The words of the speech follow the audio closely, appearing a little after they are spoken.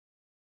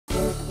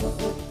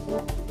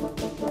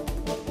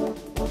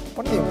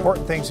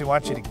important things we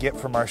want you to get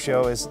from our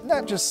show is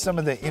not just some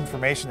of the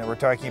information that we're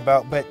talking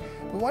about, but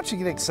we want you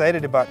to get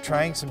excited about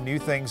trying some new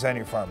things on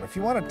your farm. If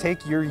you want to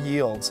take your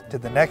yields to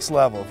the next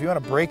level, if you want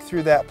to break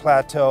through that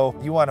plateau,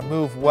 you want to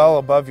move well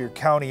above your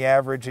county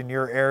average in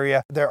your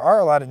area, there are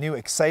a lot of new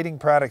exciting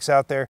products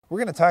out there. We're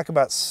going to talk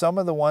about some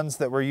of the ones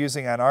that we're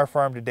using on our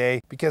farm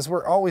today because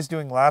we're always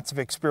doing lots of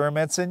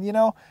experiments, and you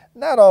know,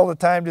 not all the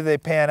time do they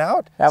pan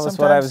out. That was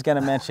what I was going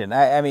to mention.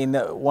 I mean,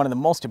 one of the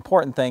most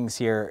important things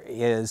here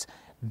is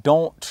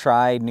don't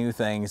try new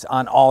things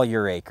on all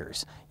your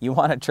acres. You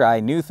want to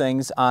try new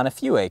things on a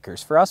few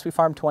acres. For us, we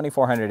farm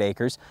 2,400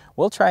 acres.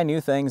 We'll try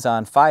new things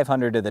on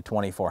 500 of the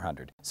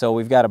 2,400. So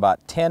we've got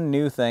about 10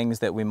 new things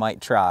that we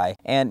might try.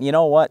 And you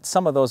know what?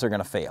 Some of those are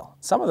going to fail.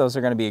 Some of those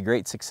are going to be a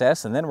great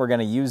success, and then we're going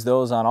to use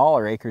those on all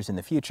our acres in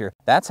the future.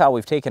 That's how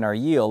we've taken our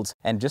yields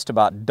and just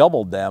about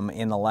doubled them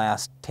in the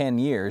last 10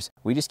 years.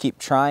 We just keep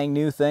trying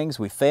new things.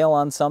 We fail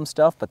on some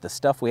stuff, but the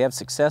stuff we have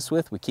success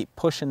with, we keep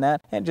pushing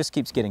that, and it just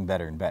keeps getting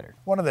better and better.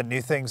 One of the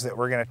new things that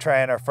we're going to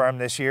try on our farm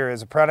this year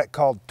is a product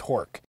called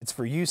Torque. It's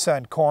for use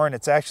on corn.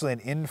 It's actually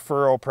an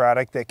in-furrow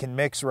product that can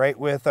mix right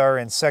with our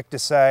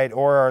insecticide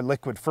or our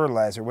liquid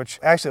fertilizer, which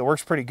actually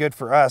works pretty good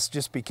for us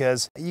just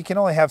because you can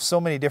only have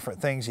so many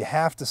different things. You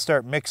have to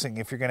start mixing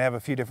if you're going to have a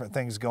few different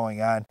things going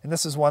on. And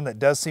this is one that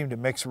does seem to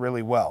mix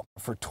really well.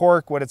 For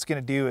Torque, what it's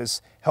going to do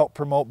is help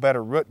promote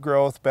better root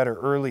growth, better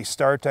early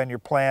start on your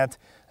plant,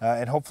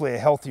 and hopefully a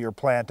healthier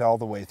plant all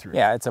the way through.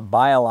 Yeah, it's a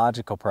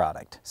biological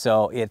product.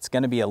 So it's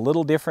going to be a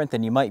little different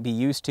than you might be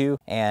used to.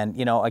 And,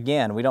 you know,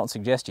 again, we don't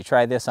suggest you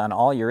try this on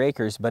all your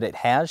acres, but it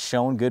has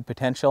shown good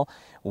potential.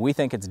 We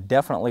think it's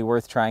definitely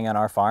worth trying on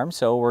our farm.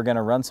 So we're going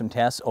to run some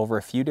tests over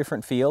a few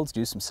different fields,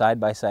 do some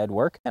side-by-side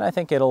work, and I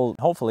think it'll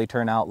hopefully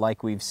turn out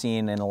like we've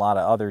seen in a lot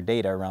of other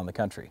data around the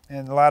country.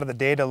 And a lot of the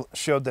data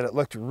showed that it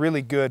looked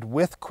really good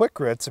with Quick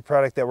Roots, a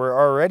product that we're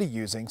already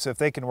using. So if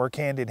they can work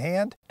hand in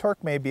hand,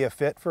 Torque may be a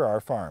fit for our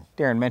farm.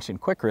 Darren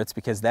mentioned Quick Roots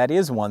because that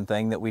is one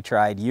thing that we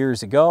tried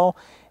years ago,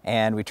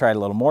 and we tried a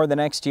little more the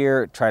next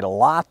year, tried a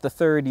lot the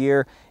third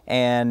year,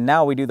 and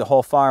now we do the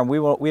whole farm.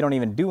 We don't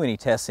even do any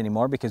tests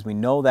anymore because we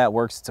know that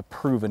works. It's a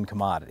proven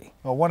commodity.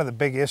 Well, one of the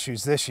big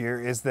issues this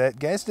year is that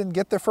guys didn't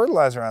get their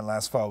fertilizer on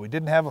last fall. We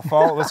didn't have a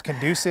fall that was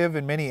conducive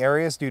in many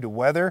areas due to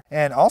weather,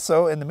 and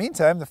also in the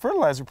meantime the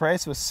fertilizer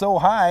price was so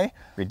high,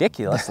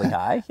 ridiculously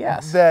high,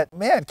 yes, that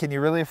man, can you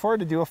really afford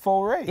to do a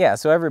full rate? Yeah,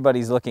 so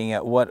everybody's looking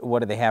at what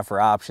do they have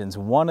for options.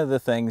 One of the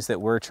things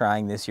that we're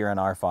trying this year on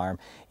our farm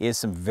is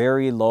some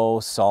very low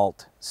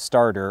salt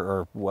starter,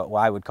 or what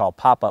I would call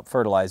pop-up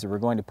fertilizer. We're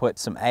going to put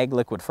some ag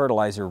liquid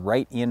fertilizer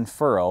right in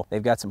furrow.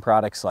 They've got some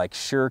products like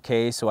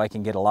Sure-K, so I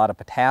can get a lot of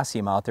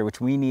potassium out there, which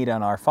we need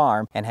on our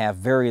farm, and have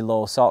very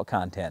low salt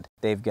content.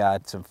 They've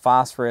got some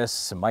phosphorus,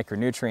 some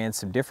micronutrients,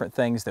 some different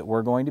things that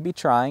we're going to be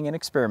trying and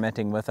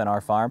experimenting with on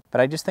our farm,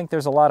 but I just think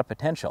there's a lot of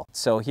potential.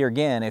 So here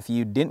again, if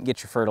you didn't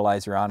get your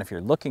fertilizer on, if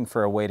you're looking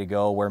for a way to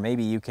go where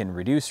maybe you can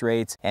reduce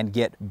rates and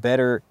get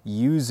better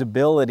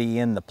usability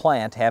in the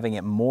plant, having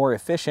it more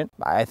efficient,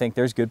 I think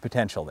there's good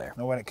potential there.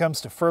 Now, when it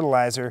comes to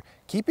fertilizer,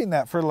 keeping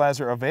that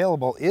fertilizer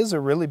available is a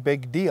really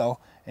big deal.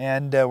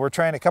 And we're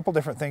trying a couple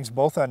different things,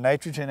 both on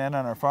nitrogen and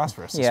on our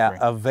phosphorus this spring.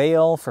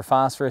 Avail for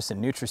phosphorus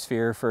and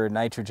Nutrisphere for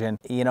nitrogen.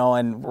 You know,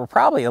 and we're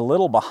probably a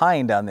little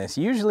behind on this.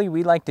 Usually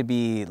we like to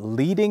be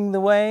leading the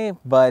way,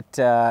 but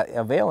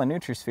Avail and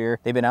Nutrisphere,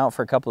 they've been out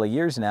for a couple of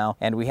years now,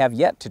 and we have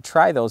yet to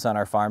try those on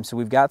our farm. So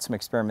we've got some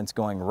experiments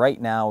going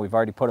right now. We've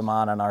already put them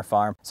on our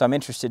farm. So I'm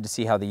interested to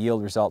see how the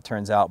yield result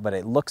turns out, but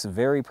it looks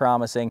very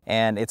promising,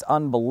 and it's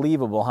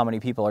unbelievable how many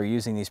people are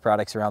using these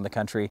products around the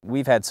country.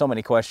 We've had so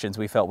many questions,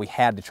 we felt we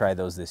had to try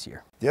those this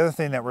year. The other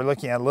thing that we're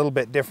looking at a little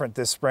bit different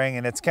this spring,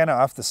 and it's kind of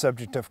off the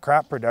subject of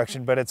crop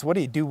production, but it's what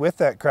do you do with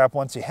that crop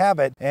once you have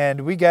it?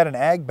 And we got an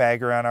ag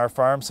bagger on our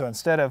farm, so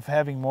instead of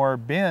having more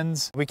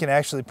bins, we can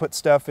actually put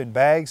stuff in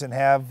bags and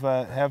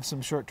have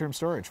some short-term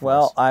storage for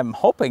us. I'm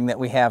hoping that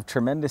we have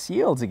tremendous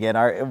yields again.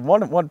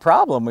 One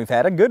problem we've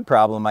had, a good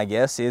problem I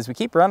guess, is we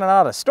keep running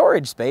out of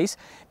storage space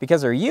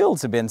because our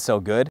yields have been so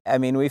good. I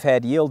mean, we've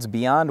had yields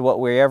beyond what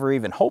we ever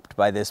even hoped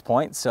by this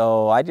point,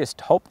 so I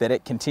just hope that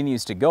it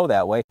continues to go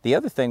that way. The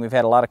other thing, we've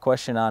had a lot of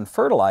question on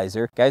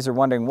fertilizer. Guys are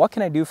wondering, what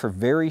can I do for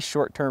very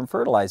short-term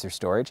fertilizer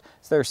storage?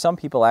 So there are some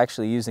people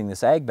actually using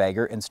this ag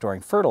bagger and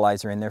storing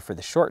fertilizer in there for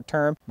the short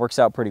term. Works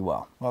out pretty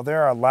well. Well,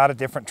 there are a lot of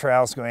different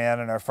trials going on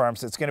in our farm,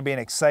 so it's going to be an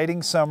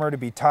exciting summer to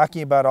be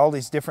talking about all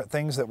these different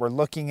things that we're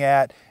looking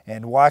at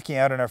and walking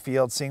out in our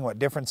field, seeing what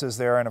differences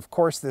there are, and of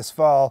course this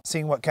fall,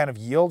 seeing what kind of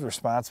yield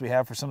response we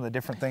have for some of the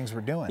different things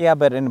we're doing. Yeah,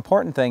 but an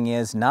important thing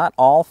is not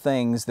all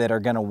things that are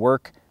going to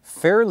work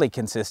fairly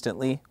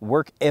consistently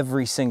work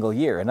every single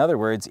year. In other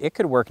words, it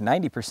could work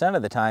 90%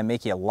 of the time,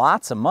 make you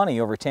lots of money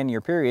over a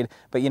 10-year period,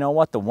 but you know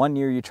what? The one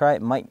year you try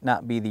it might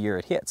not be the year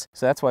it hits.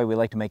 So that's why we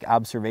like to make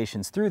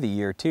observations through the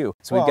year too.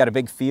 So we've got a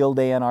big field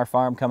day on our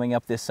farm coming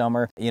up this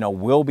summer. You know,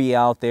 we'll be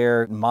out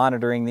there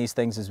monitoring these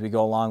things as we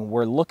go along.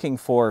 We're looking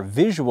for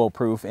visual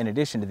proof in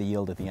addition to the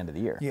yield at the end of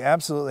the year. You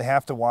absolutely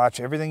have to watch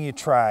everything you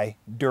try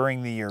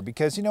during the year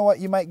because you know what?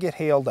 You might get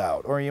hailed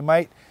out, or you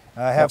might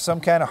have some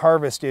kind of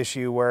harvest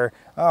issue where,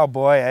 oh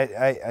boy,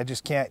 I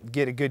just can't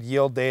get a good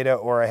yield data,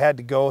 or I had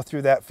to go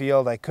through that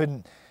field, I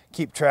couldn't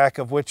keep track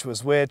of which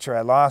was which, or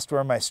I lost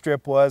where my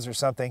strip was or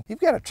something. You've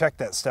got to check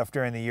that stuff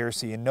during the year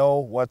so you know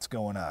what's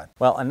going on.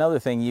 Well, another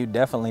thing you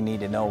definitely need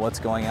to know what's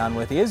going on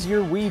with is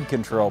your weed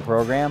control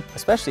program,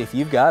 especially if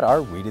you've got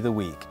our Weed of the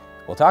Week.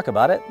 We'll talk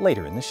about it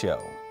later in the show.